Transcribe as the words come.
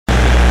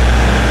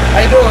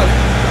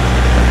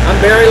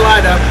Barry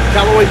Lightup,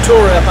 Callaway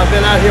Tour Up. I've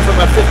been out here for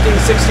about 15,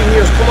 16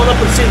 years. Come on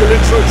up and see the new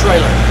True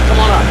trailer. Come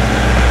on up.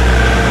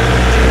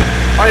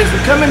 All right, as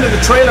we come into the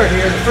trailer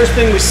here, the first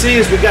thing we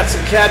see is we got some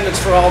cabinets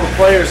for all the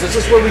players. This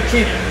is where we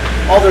keep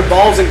all their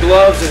balls and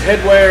gloves and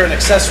headwear and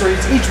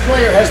accessories. Each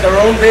player has their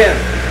own bin.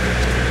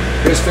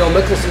 Here's Phil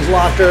Mickelson's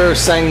locker,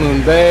 Sang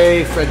Moon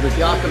Bae, Frederick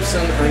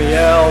Jakobsen, Ernie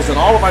Els, and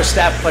all of our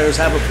staff players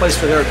have a place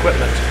for their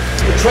equipment.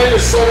 The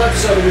trailer's set up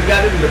so that we've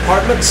got it in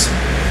departments.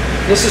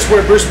 This is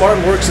where Bruce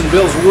Martin works in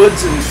Bill's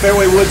Woods and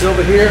Fairway Woods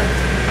over here.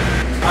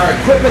 Our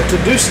equipment to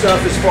do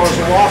stuff as far as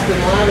loft and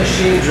line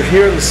machines are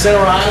here in the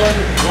center island.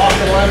 Loft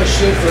and line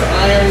machine for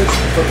irons,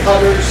 for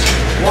putters,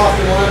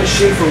 loft and line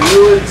machine for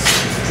woods,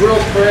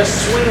 drill press,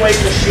 swing weight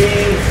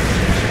machine.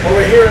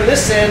 Over here in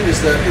this end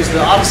is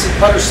the Odyssey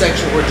putter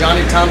section where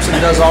Johnny Thompson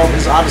does all of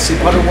his Odyssey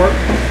putter work.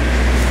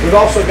 We've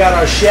also got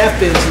our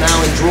shaft bins now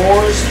in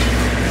drawers.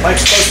 Mike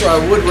Spocer,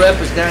 our wood rep,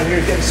 is down here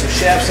getting some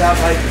shafts out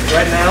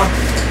right now.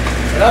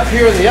 And up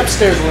here in the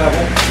upstairs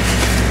level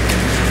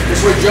is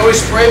where Joey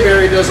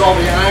Sprayberry does all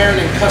the iron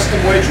and custom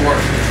wedge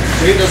work.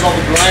 So he does all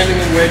the grinding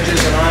and wedges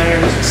and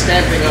irons and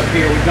stamping up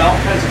here. We've got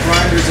all kinds of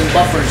grinders and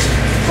buffers,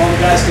 so all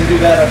the guys can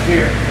do that up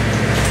here.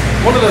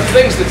 One of the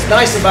things that's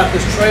nice about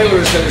this trailer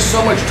is that it's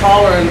so much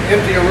taller and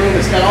emptier room.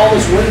 It's got all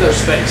this window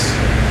space,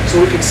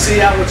 so we can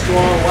see out what's going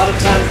on. A lot of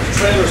times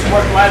the trailer is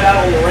parked right out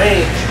on the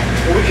range,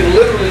 but we can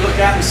literally look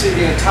out and see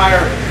the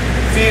entire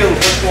field of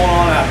what's going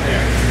on out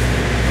there.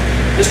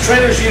 This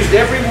trailer is used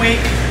every week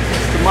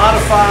to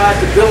modify,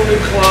 to build new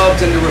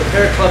clubs, and to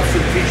repair clubs for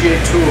the PGA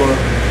Tour.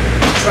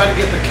 We try to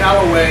get the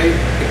Callaway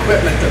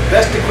equipment, the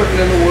best equipment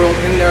in the world,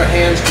 in their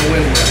hands to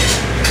win with.